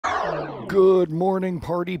Good morning,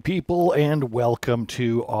 party people, and welcome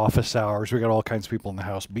to Office Hours. We got all kinds of people in the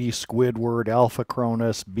house. B. Squidward, Alpha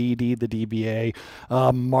Cronus, BD the DBA,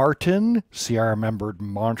 Martin. See, I remembered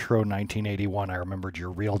Montreux 1981. I remembered your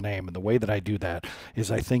real name, and the way that I do that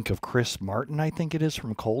is I think of Chris Martin, I think it is,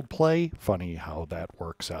 from Coldplay. Funny how that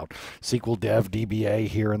works out. SQL Dev DBA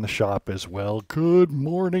here in the shop as well. Good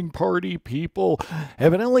morning, party people.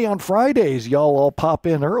 Evidently on Fridays, y'all all pop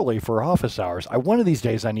in early for Office Hours. One of these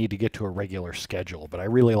days I need to get to a regular schedule, but I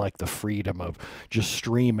really like the freedom of just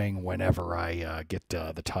streaming whenever I get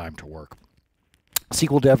the time to work.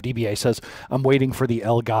 SQL Dev DBA says, I'm waiting for the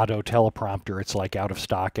Elgato teleprompter. It's like out of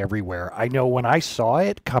stock everywhere. I know when I saw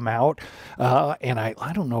it come out, and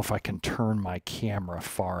I don't know if I can turn my camera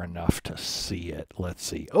far enough to see it. Let's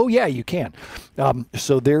see. Oh, yeah, you can.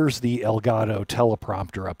 So there's the Elgato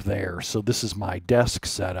teleprompter up there. So this is my desk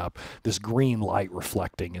setup. This green light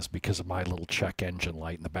reflecting is because of my little check engine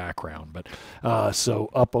light in the background. But so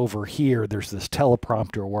up over here, there's this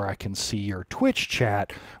teleprompter where I can see your Twitch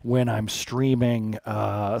chat when I'm streaming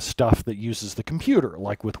stuff that uses the computer,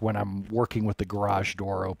 like when I'm working with the garage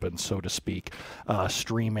door open, so to speak,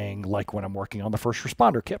 streaming like when I'm working on the first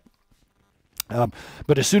responder kit.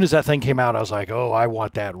 But as soon as that thing came out, I was like, oh, I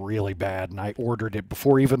want that really bad. And I ordered it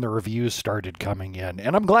before even the reviews started coming in.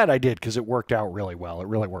 And I'm glad I did because it worked out really well. It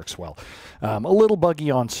really works well. A little buggy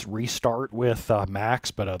on restart with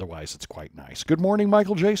Macs, but otherwise it's quite nice. Good morning,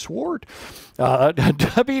 Michael J. Swart.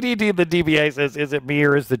 WDD, the DBA says, is it me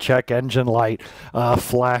or is the check engine light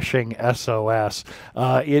flashing SOS?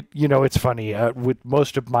 It's funny. With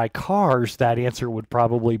most of my cars, that answer would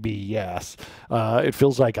probably be yes. It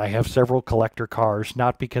feels like I have several collector cars,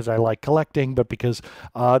 not because I like collecting, but because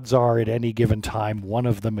odds are at any given time one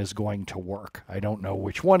of them is going to work. I don't know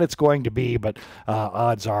which one it's going to be, but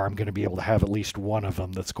odds are I'm going to be able to have at least one of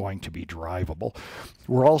them that's going to be drivable.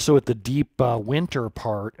 We're also at the deep winter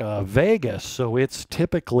part of Vegas, so it's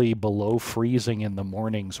typically below freezing in the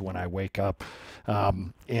mornings when I wake up.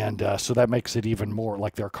 So that makes it even more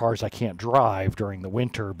like there are cars I can't drive during the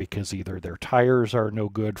winter because either their tires are no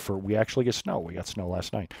good for, we actually get snow. We got snow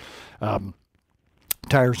last night.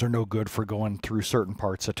 Tires are no good for going through certain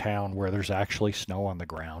parts of town where there's actually snow on the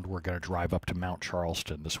ground. We're going to drive up to Mount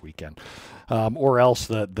Charleston this weekend. Or else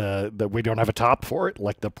that we don't have a top for it,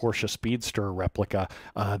 like the Porsche Speedster replica.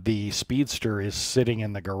 The Speedster is sitting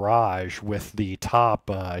in the garage with the top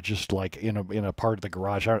just like in a part of the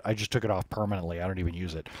garage. I just took it off permanently. I don't even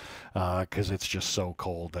use it because it's just so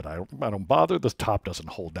cold that I don't bother. The top doesn't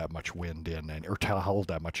hold that much wind in or hold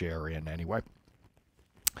that much air in anyway.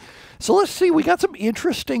 So let's see, we got some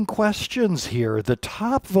interesting questions here. The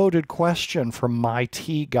top voted question from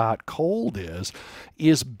MyTeaGotCold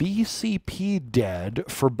is BCP dead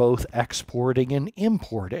for both exporting and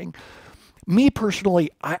importing? Me personally,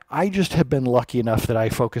 I just have been lucky enough that I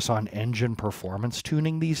focus on engine performance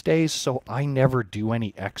tuning these days, so I never do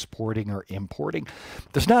any exporting or importing.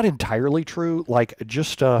 That's not entirely true. Like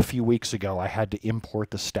just a few weeks ago, I had to import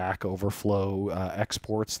the Stack Overflow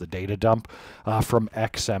exports, the data dump, from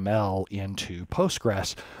XML into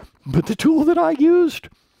Postgres. But the tool that I used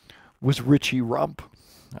was Richie Rump.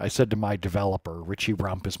 I said to my developer, Richie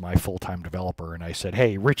Rump is my full-time developer, and I said,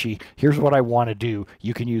 hey, Richie, here's what I want to do.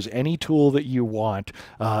 You can use any tool that you want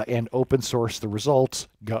and open source the results.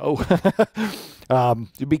 Go.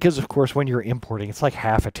 Because, of course, when you're importing, it's like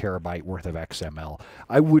half a terabyte worth of XML.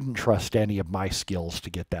 I wouldn't trust any of my skills to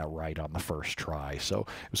get that right on the first try, so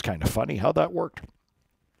it was kind of funny how that worked.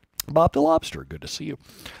 BobTheLobster, good to see you.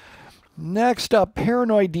 Next up,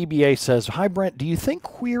 ParanoidDBA says, hi Brent, do you think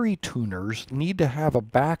query tuners need to have a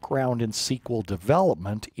background in SQL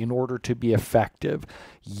development in order to be effective?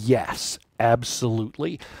 Yes,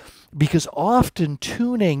 absolutely. Because often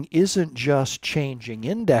tuning isn't just changing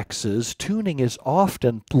indexes. Tuning is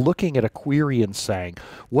often looking at a query and saying,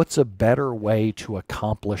 what's a better way to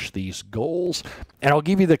accomplish these goals? And I'll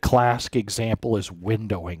give you the classic example is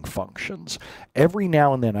windowing functions. Every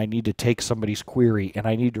now and then I need to take somebody's query and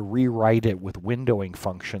I need to rewrite it with windowing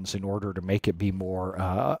functions in order to make it be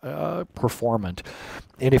more performant.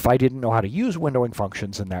 And if I didn't know how to use windowing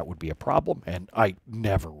functions, then that would be a problem. And I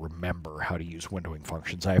never remember how to use windowing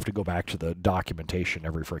functions. I have to go back to the documentation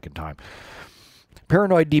every freaking time.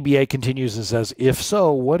 ParanoidDBA continues and says, if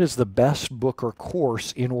so, what is the best book or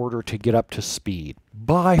course in order to get up to speed?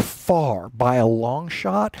 By far, by a long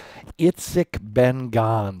shot, Itzik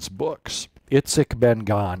Ben-Ghan's books. Itzik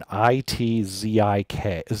Ben-Ghan,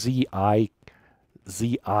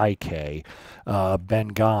 Z-I-K,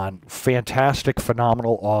 Ben-Ghan, fantastic,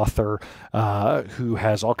 phenomenal author who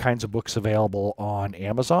has all kinds of books available on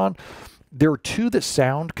Amazon. There are two that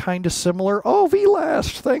sound kind of similar. Oh,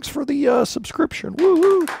 VLast, thanks for the subscription.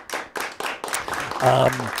 Woo-hoo.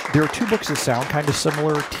 There are two books that sound kind of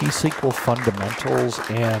similar, T-SQL Fundamentals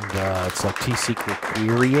and it's like T-SQL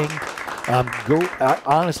Querying.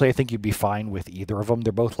 Honestly, I think you'd be fine with either of them.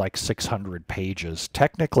 They're both like 600 pages.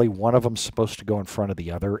 Technically, one of them's supposed to go in front of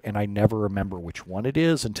the other, and I never remember which one it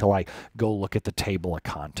is until I go look at the table of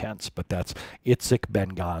contents. But that's Itzik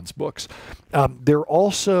Ben-Gan's books. They're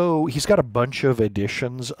also, he's got a bunch of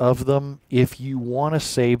editions of them. If you want to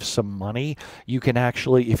save some money, you can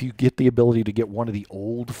actually, if you get the ability to get one of the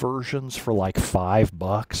old versions for like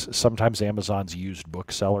 $5, sometimes Amazon's used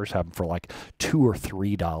booksellers have them for like $2 or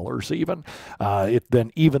 $3 even.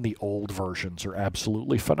 Then even the old versions are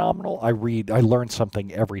absolutely phenomenal. I learn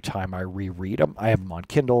something every time I reread them. I have them on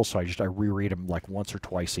Kindle, so I reread them like once or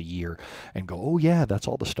twice a year and go, oh yeah, that's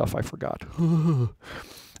all the stuff I forgot.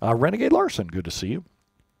 Renegade Larson, good to see you.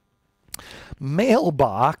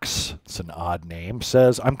 Mailbox, it's an odd name,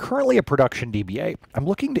 says, I'm currently a production DBA. I'm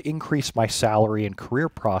looking to increase my salary and career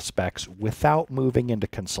prospects without moving into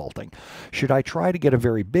consulting. Should I try to get a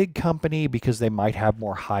very big company because they might have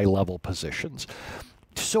more high-level positions?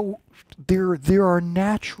 So there are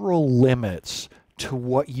natural limits to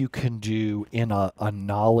what you can do in a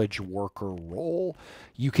knowledge worker role.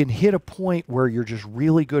 You can hit a point where you're just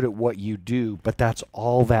really good at what you do, but that's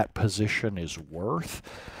all that position is worth.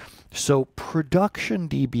 So production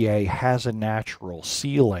DBA has a natural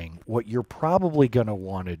ceiling. What you're probably going to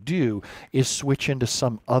want to do is switch into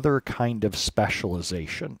some other kind of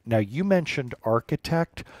specialization. Now, you mentioned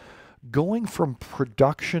architect. Going from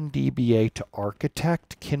production DBA to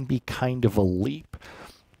architect can be kind of a leap.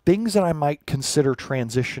 Things that I might consider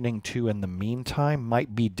transitioning to in the meantime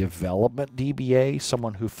might be development DBA,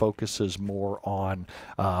 someone who focuses more on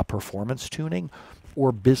performance tuning,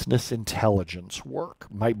 or business intelligence work.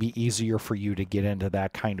 Might be easier for you to get into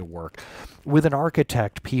that kind of work. With an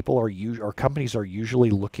architect, companies are usually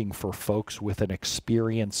looking for folks with an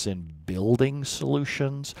experience in building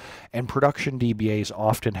solutions, and production DBAs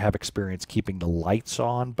often have experience keeping the lights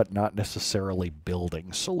on, but not necessarily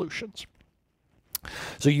building solutions.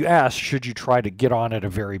 So you asked, should you try to get on at a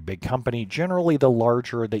very big company? Generally, the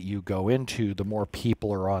larger that you go into, the more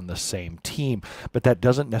people are on the same team. But that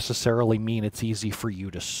doesn't necessarily mean it's easy for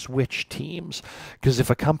you to switch teams. Because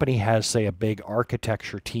if a company has, say, a big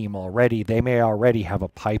architecture team already, they may already have a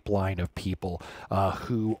pipeline of people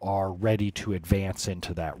who are ready to advance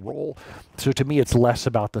into that role. So to me, it's less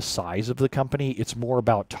about the size of the company. It's more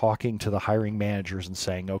about talking to the hiring managers and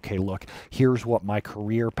saying, okay, look, here's what my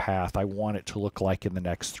career path, I want it to look like in the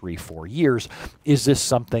next 3-4 years. Is this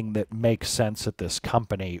something that makes sense at this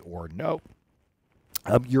company or no?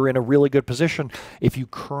 You're in a really good position if you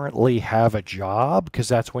currently have a job, because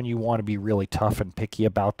that's when you want to be really tough and picky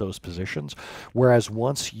about those positions. Whereas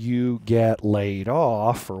once you get laid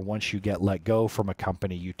off or once you get let go from a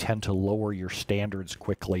company, you tend to lower your standards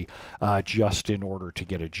quickly just in order to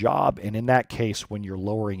get a job. And in that case, when you're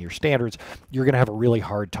lowering your standards, you're going to have a really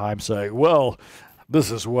hard time saying, well, this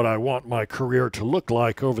is what I want my career to look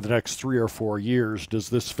like over the next 3 or 4 years. Does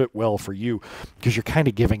this fit well for you? Because you're kind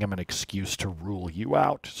of giving them an excuse to rule you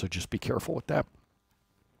out. So just be careful with that.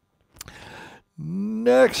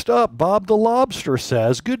 Next up, BobTheLobster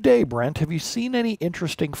says, good day, Brent. Have you seen any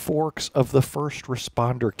interesting forks of the first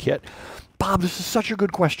responder kit? Bob, this is such a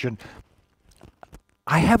good question.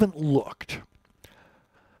 I haven't looked,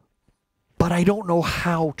 but I don't know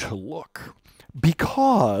how to look,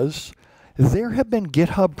 because there have been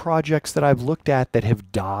GitHub projects that I've looked at that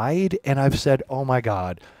have died, and I've said, oh my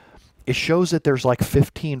God, it shows that there's like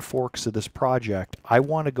 15 forks of this project. I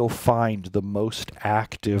want to go find the most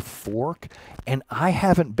active fork, and I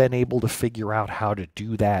haven't been able to figure out how to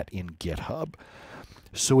do that in GitHub.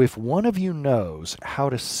 So if one of you knows how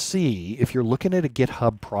to see, if you're looking at a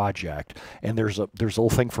GitHub project and there's a little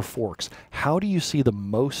thing for forks, how do you see the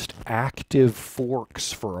most active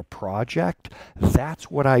forks for a project?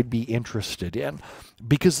 That's what I'd be interested in,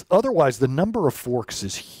 because otherwise the number of forks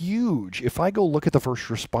is huge. If I go look at the first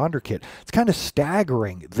responder kit, it's kind of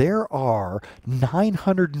staggering. There are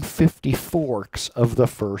 950 forks of the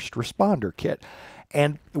first responder kit.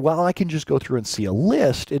 And while I can just go through and see a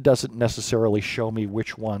list, it doesn't necessarily show me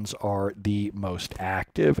which ones are the most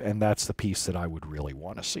active, and that's the piece that I would really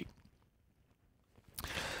want to see.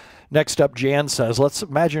 Next up, Jan says, let's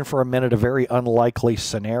imagine for a minute a very unlikely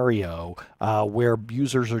scenario where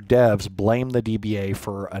users or devs blame the DBA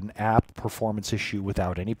for an app performance issue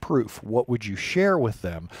without any proof. What would you share with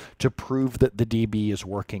them to prove that the DB is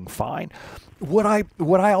working fine? What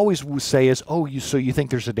I always say is, oh, so you think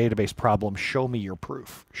there's a database problem? Show me your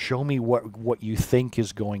proof. Show me what you think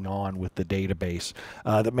is going on with the database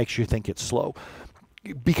that makes you think it's slow.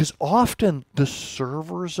 Because often the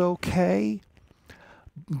server's okay,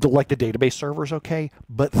 like the database server's okay,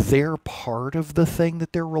 but their part of the thing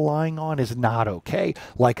that they're relying on is not okay.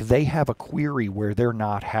 Like they have a query where they're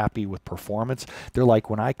not happy with performance. They're like,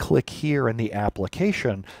 when I click here in the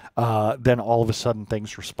application, then all of a sudden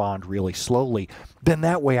things respond really slowly. Then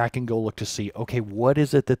that way I can go look to see, okay, what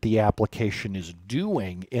is it that the application is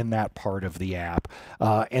doing in that part of the app,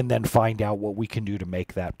 and then find out what we can do to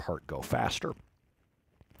make that part go faster.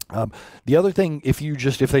 The other thing, if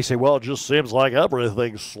they say, well, it just seems like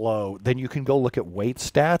everything's slow, then you can go look at wait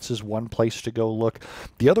stats is one place to go look.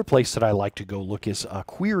 The other place that I like to go look is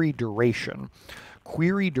query duration.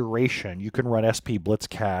 Query duration, you can run SP Blitz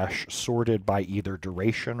Cache sorted by either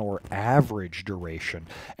duration or average duration,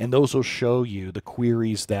 and those will show you the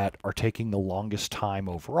queries that are taking the longest time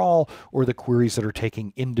overall or the queries that are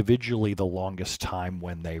taking individually the longest time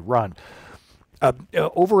when they run.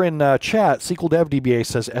 Over in chat, SQL Dev DBA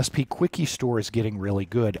says SP Quickie Store is getting really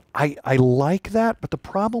good. I like that, but the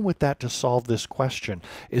problem with that to solve this question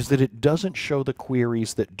is that it doesn't show the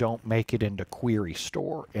queries that don't make it into Query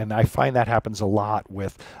Store. And I find that happens a lot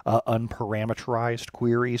with unparameterized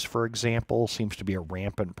queries, for example, seems to be a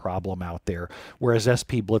rampant problem out there. Whereas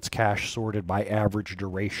SP Blitz Cache sorted by average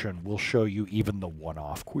duration will show you even the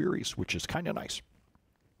one-off queries, which is kind of nice.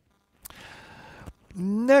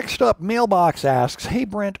 Next up, Mailbox asks, hey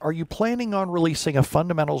Brent, are you planning on releasing a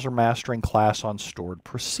fundamentals or mastering class on stored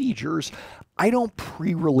procedures? I don't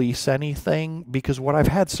pre-release anything because what I've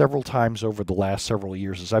had several times over the last several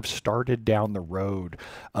years is I've started down the road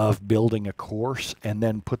of building a course and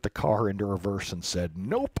then put the car into reverse and said,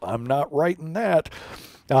 nope, I'm not writing that.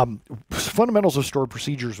 Fundamentals of Stored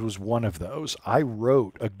Procedures was one of those. I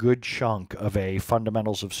wrote a good chunk of a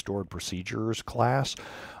Fundamentals of Stored Procedures class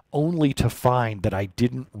only to find that I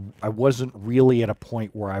wasn't really at a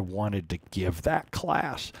point where I wanted to give that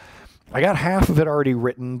class. I got half of it already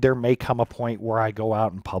written. There may come a point where I go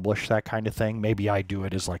out and publish that kind of thing. Maybe I do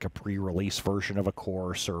it as like a pre-release version of a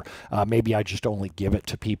course, or maybe I just only give it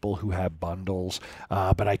to people who have bundles.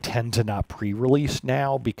 But I tend to not pre-release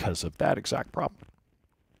now because of that exact problem.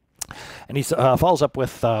 And he follows up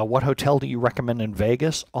with, what hotel do you recommend in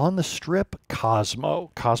Vegas? On the Strip,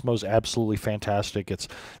 Cosmo. Cosmo's absolutely fantastic. It's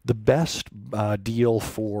the best deal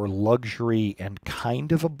for luxury and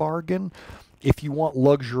kind of a bargain. If you want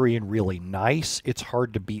luxury and really nice, it's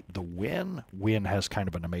hard to beat the Wynn. Wynn has kind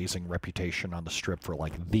of an amazing reputation on the Strip for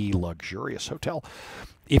like the luxurious hotel.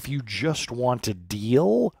 If you just want a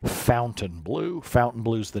deal, Fontainebleau.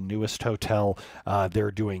 Fontainebleau's the newest hotel.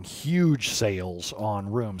 They're doing huge sales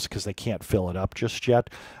on rooms because they can't fill it up just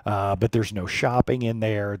yet. But there's no shopping in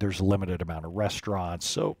there. There's a limited amount of restaurants.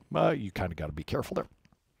 So you kind of got to be careful there.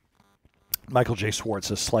 Michael J.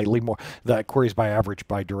 Swartz is slightly more, that queries by average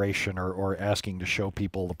by duration or asking to show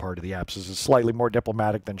people the part of the apps is slightly more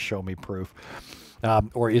diplomatic than show me proof.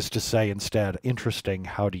 Or is to say instead, interesting,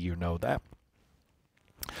 how do you know that?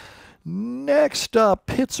 Next up,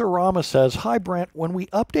 Pizzarama says, hi Brent, when we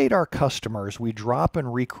update our customers, we drop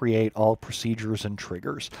and recreate all procedures and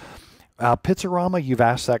triggers. Pizzarama, you've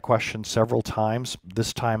asked that question several times.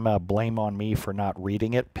 This time, blame on me for not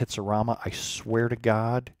reading it. Pizzarama, I swear to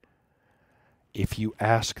God, if you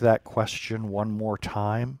ask that question one more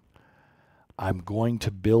time, I'm going to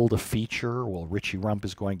build a feature. Well, Richie Rump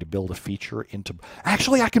is going to build a feature into...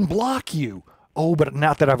 Actually, I can block you. Oh, but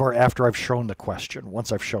not that after I've shown the question.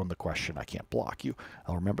 Once I've shown the question, I can't block you.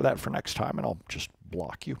 I'll remember that for next time, and I'll just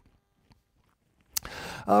block you.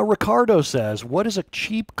 Ricardo says, what is a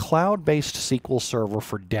cheap cloud-based SQL server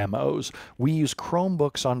for demos? We use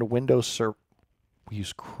Chromebooks onto Windows server. We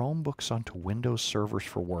use Chromebooks onto Windows servers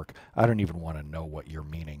for work. I don't even want to know what you're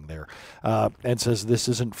meaning there. And says this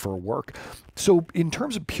isn't for work. So in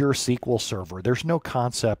terms of pure SQL Server, there's no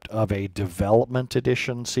concept of a development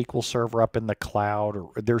edition SQL Server up in the cloud.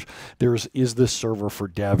 Or is this server for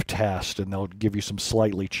dev test, and they'll give you some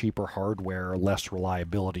slightly cheaper hardware, less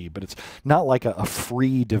reliability. But it's not like a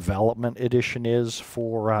free development edition is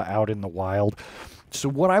for out in the wild. So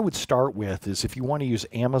what I would start with is if you want to use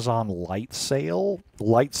Amazon Lightsail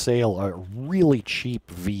are really cheap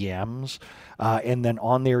VMs, and then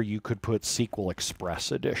on there you could put SQL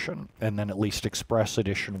Express Edition, and then at least Express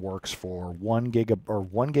Edition works for 1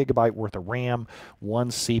 gigabyte worth of RAM, 1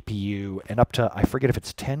 CPU, and up to, I forget if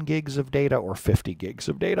it's 10 gigs of data or 50 gigs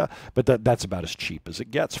of data, but that's about as cheap as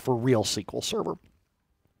it gets for real SQL Server.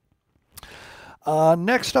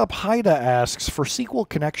 Next up, Haida asks, for SQL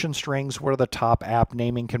connection strings, what are the top app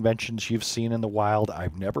naming conventions you've seen in the wild?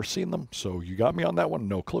 I've never seen them, so you got me on that one,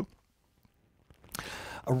 no clue.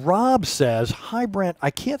 Rob says, hi Brent, I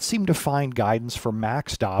can't seem to find guidance for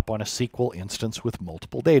MaxDOP on a SQL instance with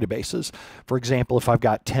multiple databases. For example, if I've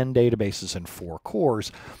got 10 databases and 4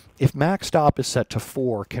 cores, if MaxDOP is set to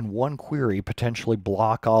 4, can one query potentially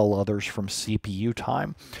block all others from CPU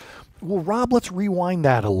time? Well, Rob, let's rewind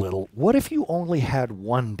that a little. What if you only had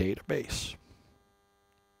one database?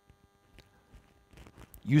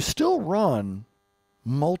 You still run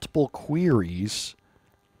multiple queries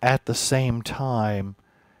at the same time,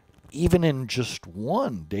 even in just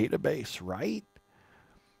one database, right?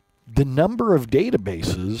 The number of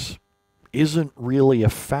databases isn't really a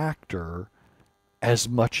factor as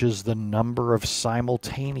much as the number of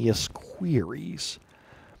simultaneous queries.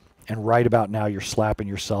 And right about now, you're slapping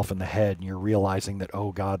yourself in the head and you're realizing that,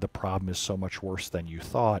 oh God, the problem is so much worse than you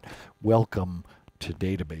thought. Welcome to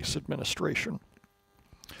database administration.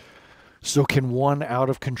 So can one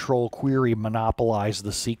out-of-control query monopolize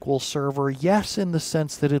the SQL server? Yes, in the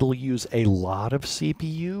sense that it'll use a lot of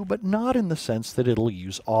CPU, but not in the sense that it'll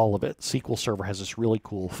use all of it. SQL Server has this really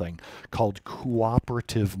cool thing called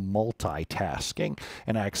cooperative multitasking,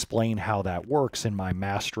 and I explain how that works in my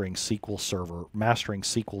Mastering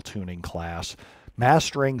SQL Tuning class.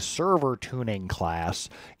 Mastering server tuning class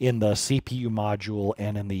in the CPU module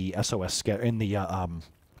and in the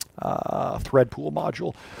thread pool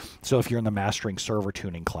module. So if you're in the Mastering Server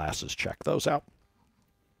Tuning classes, check those out.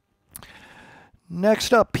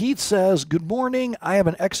 Next up, Pete says, good morning. I have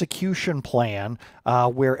an execution plan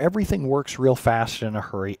where everything works real fast in a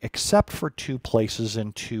hurry, except for 2 places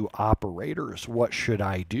and 2 operators. What should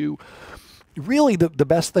I do? Really, the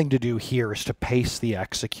best thing to do here is to paste the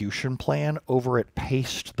execution plan over at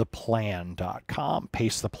pastetheplan.com.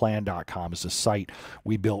 Pastetheplan.com is a site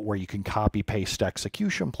we built where you can copy-paste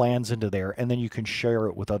execution plans into there, and then you can share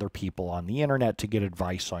it with other people on the internet to get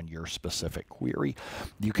advice on your specific query.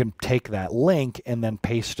 You can take that link and then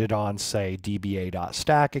paste it on, say,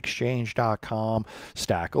 dba.stackexchange.com,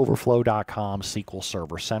 stackoverflow.com,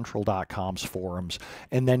 SQLServerCentral.com's forums,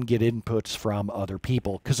 and then get inputs from other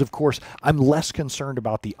people. Because, of course, I'm less concerned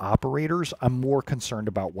about the operators. I'm more concerned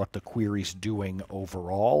about what the query's doing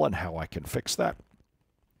overall and how I can fix that.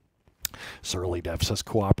 Surly Dev says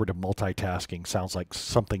cooperative multitasking sounds like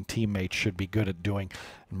something teammates should be good at doing.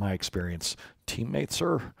 In my experience, teammates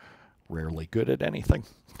are rarely good at anything.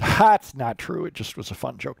 That's not true. It just was a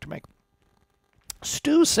fun joke to make.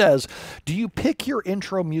 Stu says, do you pick your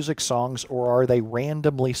intro music songs or are they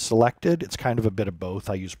randomly selected? It's kind of a bit of both.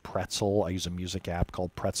 I use Pretzel. I use a music app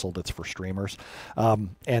called Pretzel that's for streamers.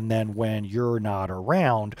 And then when you're not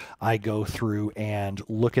around, I go through and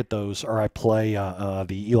look at those, or I play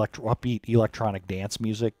the upbeat electronic dance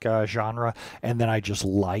music genre, and then I just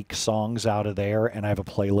like songs out of there, and I have a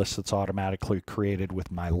playlist that's automatically created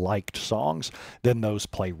with my liked songs. Then those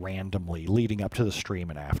play randomly leading up to the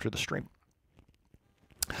stream and after the stream.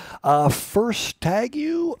 First tag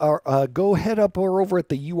you, or go head up or over at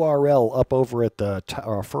the URL up over at the,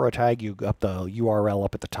 for a tag you up the URL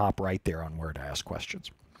up at the top right there on where to ask questions.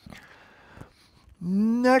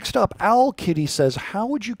 Next up, Owl Kitty says, how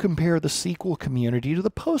would you compare the SQL community to the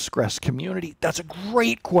Postgres community? That's a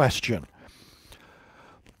great question.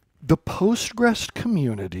 The Postgres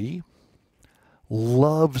community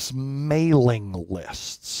loves mailing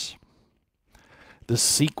lists. The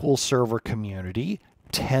SQL Server community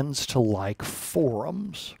tends to like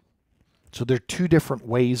forums. So there are 2 different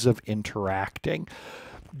ways of interacting.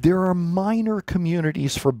 There are minor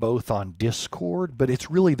communities for both on Discord, but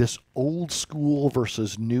it's really this old school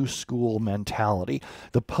versus new school mentality.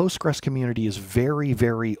 The Postgres community is very,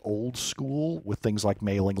 very old school with things like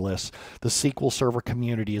mailing lists. The SQL Server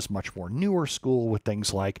community is much more newer school with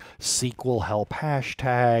things like SQL help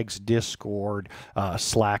hashtags, Discord,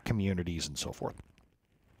 Slack communities, and so forth.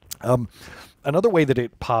 Another way that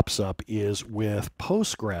it pops up is with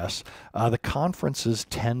Postgres. The conferences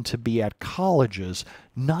tend to be at colleges,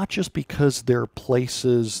 not just because they're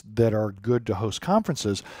places that are good to host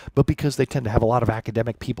conferences, but because they tend to have a lot of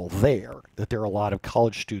academic people there, that there are a lot of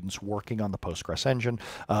college students working on the Postgres engine,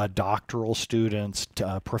 doctoral students,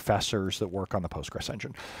 professors that work on the Postgres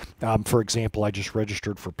engine. For example, I just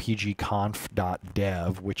registered for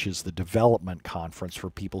pgconf.dev, which is the development conference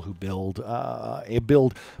for people who build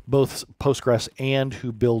both Postgres and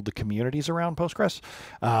who build the communities around Postgres.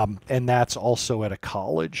 And that's also at a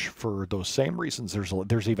college for those same reasons.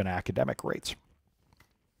 There's even academic rates.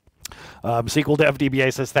 SQL Dev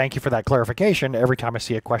DBA says, thank you for that clarification. Every time I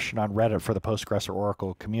see a question on Reddit for the Postgres or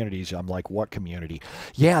Oracle communities, I'm like, what community?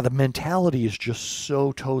 Yeah, the mentality is just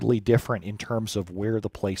so totally different in terms of where the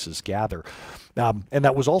places gather. And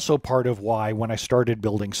that was also part of why when I started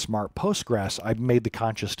building Smart Postgres, I made the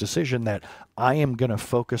conscious decision that I am going to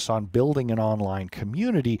focus on building an online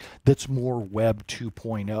community that's more Web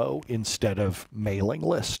 2.0 instead of mailing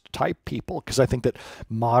list type people, because I think that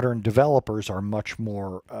modern developers are much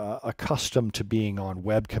more accustomed to being on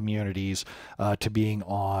web communities, to being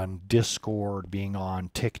on Discord, being on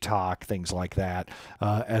TikTok, things like that,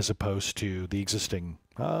 as opposed to the existing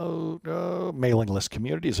mailing list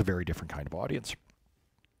community is a very different kind of audience.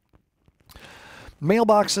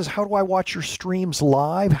 Mailbox says, how do I watch your streams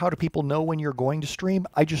live? How do people know when you're going to stream?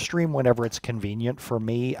 I just stream whenever it's convenient for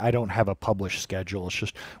me. I don't have a published schedule. It's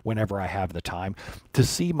just whenever I have the time. To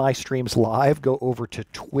see my streams live, go over to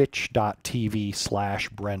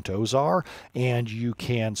twitch.tv/Brent Ozar, and you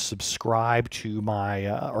can subscribe to my,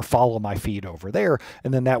 or follow my feed over there.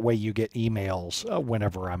 And then that way you get emails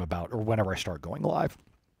whenever I'm about, or whenever I start going live.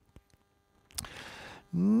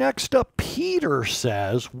 Next up, Peter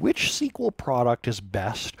says, which SQL product is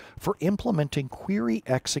best for implementing query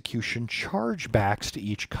execution chargebacks to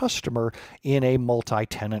each customer in a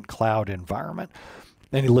multi-tenant cloud environment?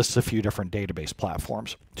 And he lists a few different database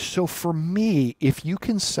platforms. So for me, if you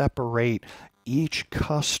can separate each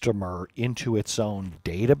customer into its own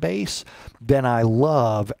database, then I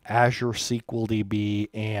love Azure SQL DB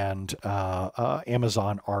and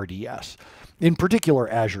Amazon RDS. In particular,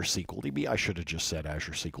 Azure SQL DB. I should have just said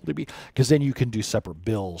Azure SQL DB, because then you can do separate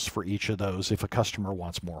bills for each of those. If a customer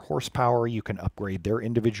wants more horsepower, you can upgrade their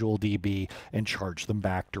individual DB and charge them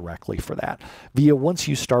back directly for that. Once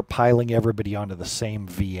you start piling everybody onto the same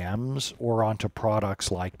VMs or onto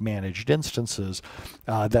products like managed instances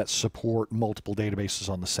that support multiple databases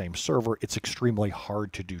on the same server, it's extremely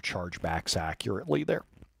hard to do chargebacks accurately there.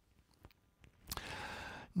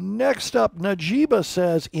 Next up, Najiba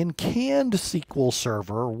says, in canned SQL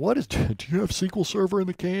Server, do you have SQL Server in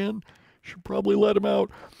the can? Should probably let him out.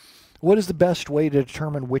 What is the best way to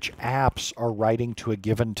determine which apps are writing to a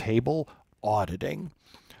given table? Auditing.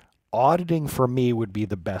 Auditing for me would be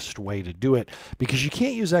the best way to do it, because you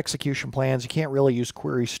can't use execution plans. You can't really use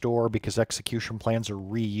query store because execution plans are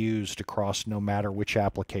reused across no matter which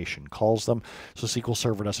application calls them. So SQL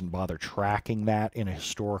Server doesn't bother tracking that in a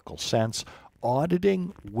historical sense.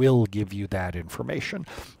 Auditing will give you that information.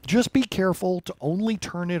 Just be careful to only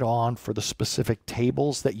turn it on for the specific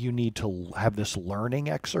tables that you need to have this learning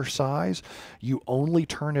exercise. You only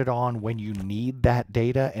turn it on when you need that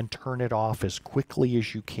data and turn it off as quickly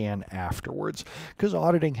as you can afterwards, because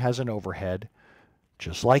auditing has an overhead.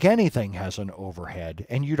 Just like anything has an overhead,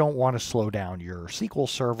 and you don't want to slow down your SQL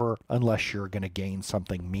Server unless you're going to gain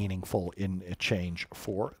something meaningful in exchange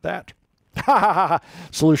for that.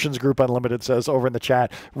 Solutions Group Unlimited says over in the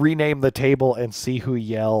chat, rename the table and see who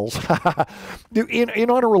yells. On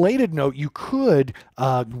a related note, you could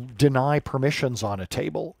deny permissions on a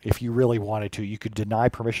table if you really wanted to. You could deny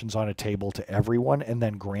permissions on a table to everyone and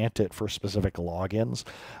then grant it for specific logins,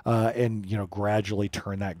 and gradually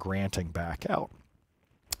turn that granting back out.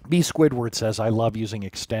 B. Squidward says, I love using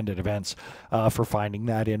extended events for finding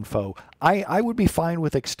that info. I would be fine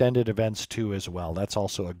with extended events too as well. That's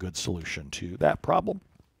also a good solution to that problem.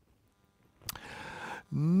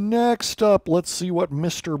 Next up, let's see what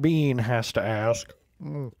Mr. Bean has to ask.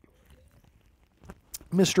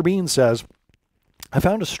 Mr. Bean says, I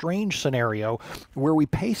found a strange scenario where we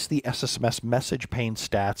paste the SSMS message pane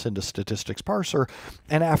stats into statistics parser,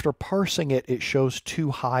 and after parsing it, it shows too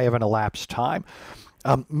high of an elapsed time.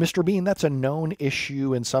 Mr. Bean, that's a known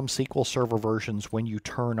issue in some SQL Server versions when you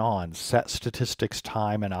turn on set statistics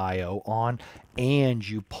time and I/O on, and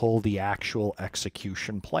you pull the actual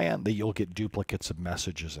execution plan, that you'll get duplicates of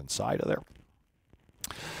messages inside of there.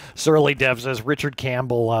 Surly Dev says, Richard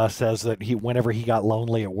Campbell says that whenever he got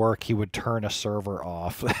lonely at work, he would turn a server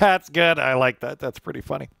off. That's good. I like that. That's pretty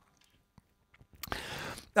funny.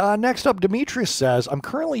 Next up, Demetrius says, I'm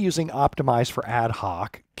currently using Optimize for ad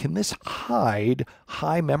hoc. Can this hide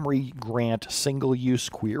high memory grant single-use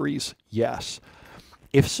queries? Yes.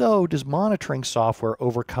 If so, does monitoring software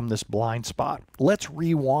overcome this blind spot? Let's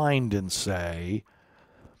rewind and say,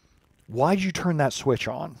 why'd you turn that switch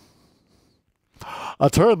on? I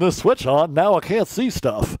turned this switch on, now I can't see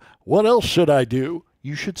stuff. What else should I do?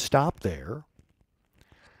 You should stop there.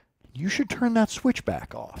 You should turn that switch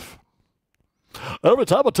back off. Every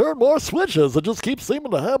time I turn more switches, it just keeps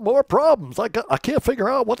seeming to have more problems. I can't figure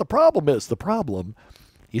out what the problem is. The problem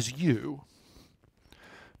is you.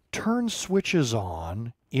 Turn switches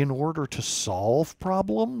on in order to solve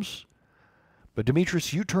problems. But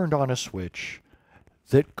Demetrius, you turned on a switch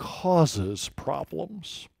that causes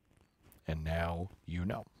problems. And now you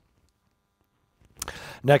know.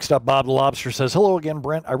 Next up, BobTheLobster says, hello again,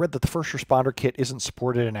 Brent. I read that the first responder kit isn't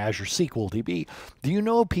supported in Azure SQL DB. Do you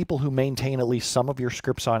know people who maintain at least some of your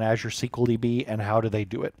scripts on Azure SQL DB, and how do they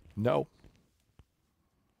do it? No.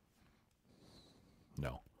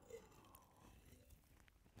 No.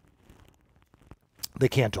 They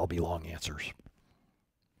can't all be long answers.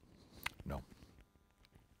 No.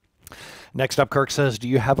 Next up, Kirk says, do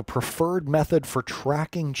you have a preferred method for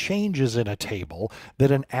tracking changes in a table that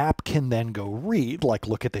an app can then go read, like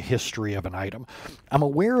look at the history of an item? I'm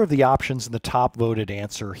aware of the options in the top voted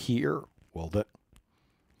answer here. Well,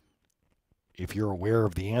 if you're aware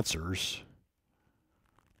of the answers,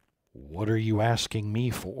 what are you asking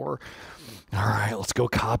me for? All right, let's go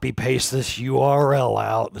copy paste this URL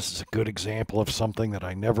out. This is a good example of something that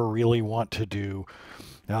I never really want to do.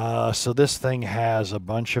 So this thing has a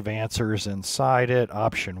bunch of answers inside it.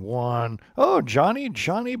 Option 1. Oh, Johnny,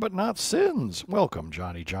 but not Sins. Welcome,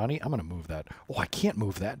 Johnny. I'm going to move that. Oh, I can't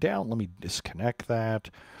move that down. Let me disconnect that.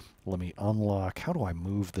 Let me unlock. How do I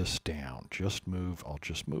move this down? I'll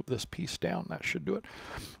just move this piece down. That should do it.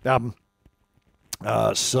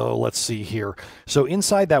 So let's see here. So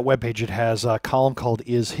inside that webpage, it has a column called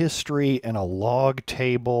Is History and a log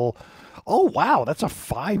table. Oh, wow, that's a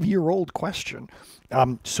 5-year-old question.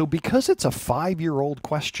 So because it's a 5-year-old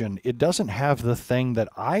question, it doesn't have the thing that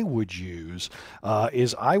I would use,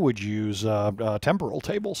 I would use temporal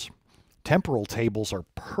tables. Temporal tables are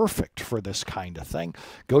perfect for this kind of thing.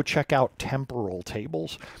 Go check out temporal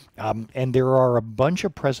tables. And there are a bunch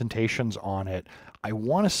of presentations on it. I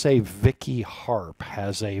want to say Vicky Harp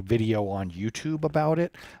has a video on YouTube about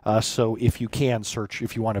it. So if you can search,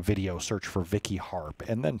 if you want a video, search for Vicky Harp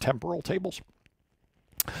and then temporal tables.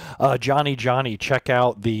 Johnny, check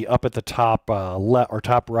out the up at the top or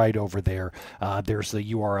top right over there. There's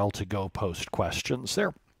the URL to go post questions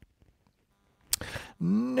there.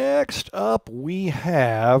 Next up, we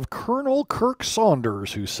have Colonel Kirk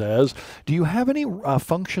Saunders, who says, do you have any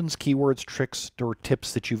functions, keywords, tricks, or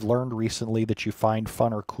tips that you've learned recently that you find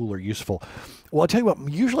fun or cool or useful? Well, I'll tell you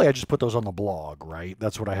what, usually I just put those on the blog, right?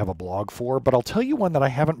 That's what I have a blog for. But I'll tell you one that I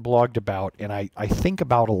haven't blogged about and I think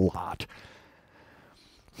about a lot.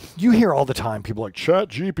 You hear all the time people like,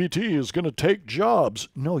 ChatGPT is going to take jobs.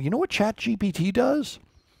 No, you know what ChatGPT does?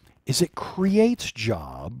 Is it creates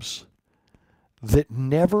jobs that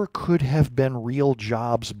never could have been real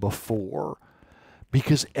jobs before,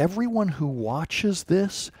 because everyone who watches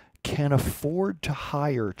this can afford to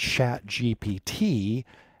hire ChatGPT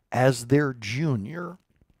as their junior.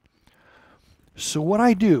 So what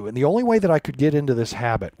I do, and the only way that I could get into this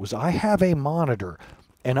habit, was I have a monitor,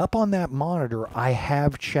 and up on that monitor, I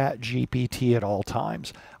have ChatGPT at all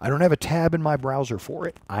times. I don't have a tab in my browser for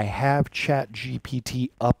it. I have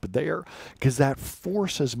ChatGPT up there because that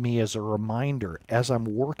forces me as a reminder as I'm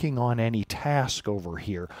working on any task over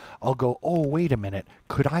here. I'll go, oh, wait a minute.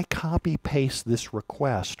 Could I copy paste this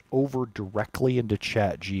request over directly into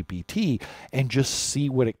ChatGPT and just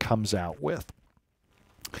see what it comes out with?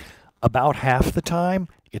 About half the time,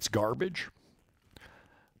 it's garbage.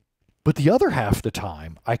 But the other half the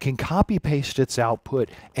time, I can copy paste its output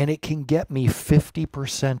and it can get me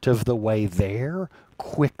 50% of the way there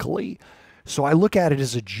quickly. So I look at it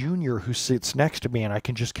as a junior who sits next to me and I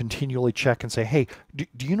can just continually check and say, hey,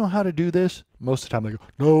 do you know how to do this? Most of the time they go,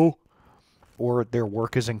 no, or their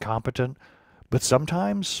work is incompetent. But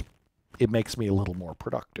sometimes it makes me a little more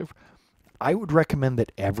productive. I would recommend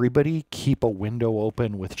that everybody keep a window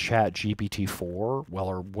open with ChatGPT 4, well,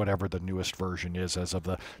 or whatever the newest version is as of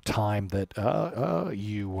the time that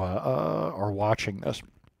you are watching this,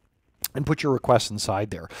 and put your requests inside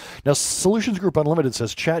there. Now, Solutions Group Unlimited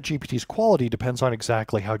says ChatGPT's quality depends on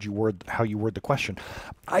exactly how you word the question.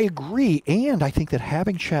 I agree, and I think that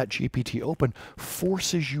having ChatGPT open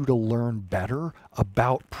forces you to learn better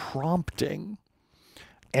about prompting.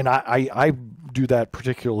 And I do that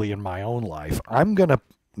particularly in my own life. I'm going to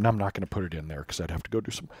and I'm not going to put it in there because I'd have to go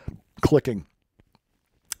do some clicking.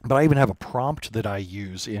 But I even have a prompt that I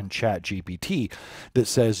use in ChatGPT that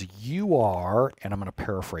says, you are, and I'm going to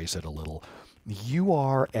paraphrase it a little, you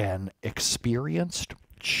are an experienced,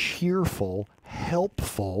 cheerful,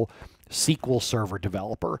 helpful SQL Server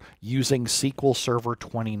developer using SQL Server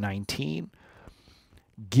 2019.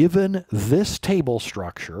 Given this table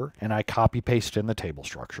structure, and I copy paste in the table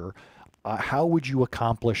structure, how would you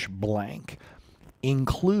accomplish blank?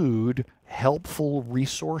 Include helpful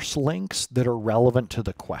resource links that are relevant to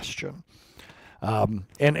the question.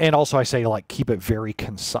 And also I say, like, keep it very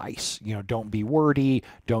concise. You know, don't be wordy,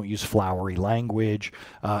 don't use flowery language.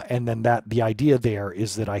 And then the idea there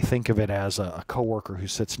is that I think of it as a coworker who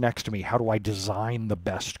sits next to me. How do I design the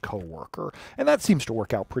best coworker? And that seems to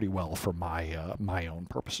work out pretty well for my own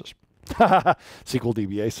purposes. SQL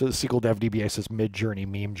Dev DBA says mid-journey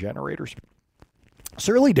meme generators.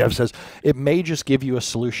 Surly Dev says it may just give you a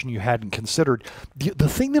solution you hadn't considered. The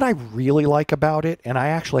thing that I really like about it, and I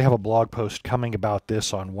actually have a blog post coming about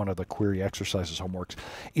this on one of the query exercises homeworks,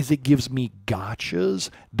 is it gives me gotchas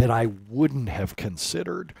that I wouldn't have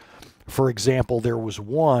considered. For example, there was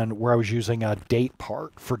one where I was using a date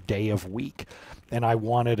part for day of week, and I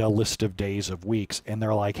wanted a list of days of weeks, and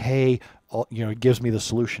they're like, hey, you know, it gives me the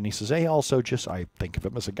solution. He says, hey, also just, I think of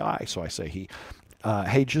him as a guy, so I say he.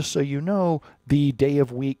 Hey, just so you know, the day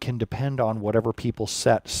of week can depend on whatever people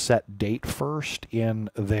set date first in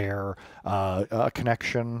their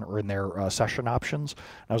connection or in their session options.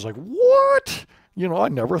 And I was like, what? You know, I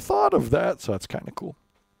never thought of that. So that's kind of cool.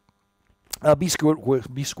 B.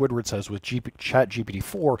 Squidward says with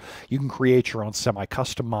ChatGPT-4, you can create your own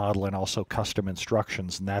semi-custom model and also custom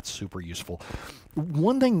instructions, and that's super useful.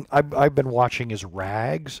 One thing I've been watching is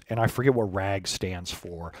RAGs, and I forget what RAG stands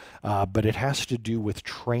for, but it has to do with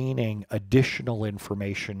training additional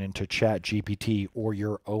information into ChatGPT or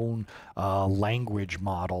your own language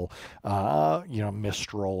model, you know,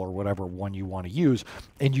 Mistral or whatever one you want to use,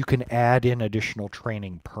 and you can add in additional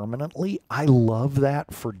training permanently. I love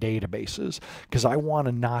that for databases because I want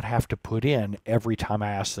to not have to put in every time I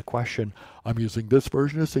ask the question, I'm using this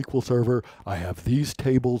version of SQL Server, I have these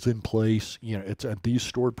tables in place, you know, it's these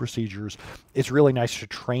stored procedures. It's really nice to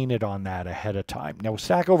train it on that ahead of time. Now with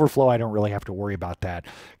Stack Overflow, I don't really have to worry about that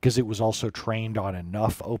because it was also trained on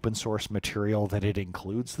enough open source material that it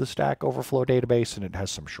includes the Stack Overflow database and it has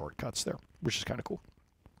some shortcuts there, which is kind of cool.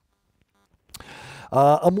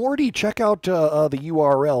 Amorty, check out the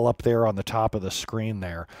URL up there on the top of the screen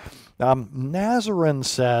there. Nazarin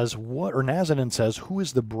says, Nazanin says, who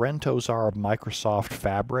is the Brent Ozar of Microsoft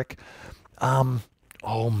Fabric?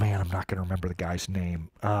 Oh man, I'm not going to remember the guy's name.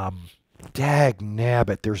 Dag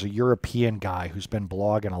nabbit, there's a European guy who's been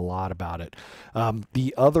blogging a lot about it.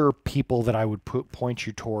 The other people that I would point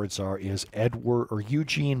you towards is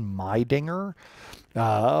Eugene Meidinger.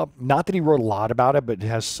 Not that he wrote a lot about it, but it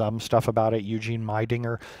has some stuff about it, Eugene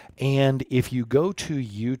Meidinger. And if you go to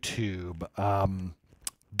YouTube,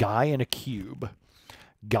 Guy in a Cube,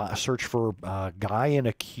 search for Guy in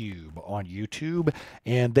a Cube on YouTube,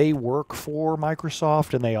 and they work for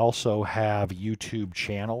Microsoft, and they also have YouTube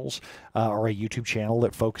channels, or a YouTube channel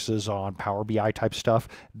that focuses on Power BI type stuff.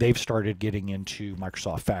 They've started getting into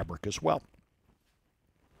Microsoft Fabric as well.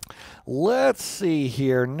 Let's see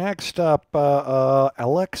here. Next up,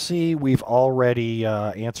 Alexi. We've already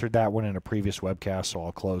answered that one in a previous webcast, so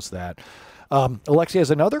I'll close that. Alexi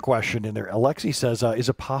has another question in there. Alexi says, is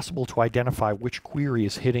it possible to identify which query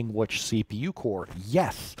is hitting which CPU core?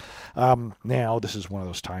 Yes. Now, this is one of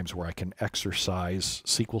those times where I can exercise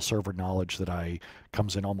SQL Server knowledge that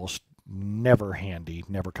comes in almost never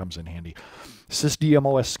comes in handy.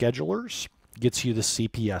 SysDMOS schedulers gets you the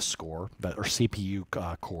CPS score, or CPU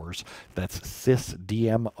cores. That's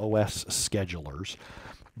SysDMOS schedulers.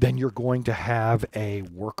 Then you're going to have a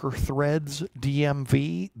worker threads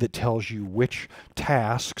DMV that tells you which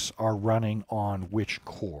tasks are running on which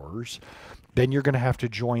cores. Then you're going to have to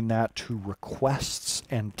join that to requests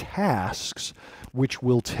and tasks, which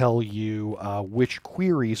will tell you which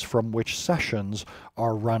queries from which sessions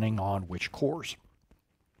are running on which cores.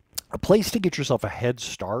 A place to get yourself a head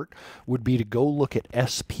start would be to go look at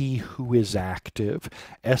SP Who Is Active.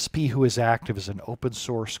 SP Who Is Active is an open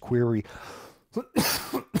source query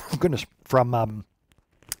goodness, from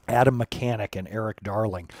Adam Mechanic and Eric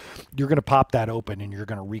Darling. You're going to pop that open and you're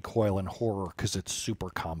going to recoil in horror because it's super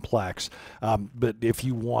complex. But if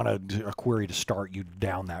you want a query to start you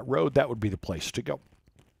down that road, that would be the place to go.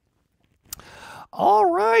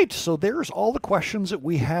 All right, so there's all the questions that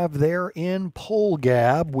we have there in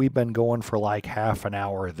PollGab. We've been going for like half an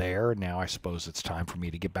hour there. Now I suppose it's time for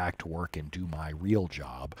me to get back to work and do my real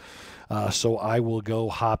job. So I will go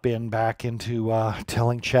hop in back into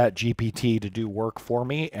telling ChatGPT to do work for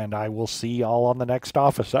me, and I will see y'all on the next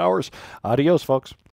office hours. Adios, folks.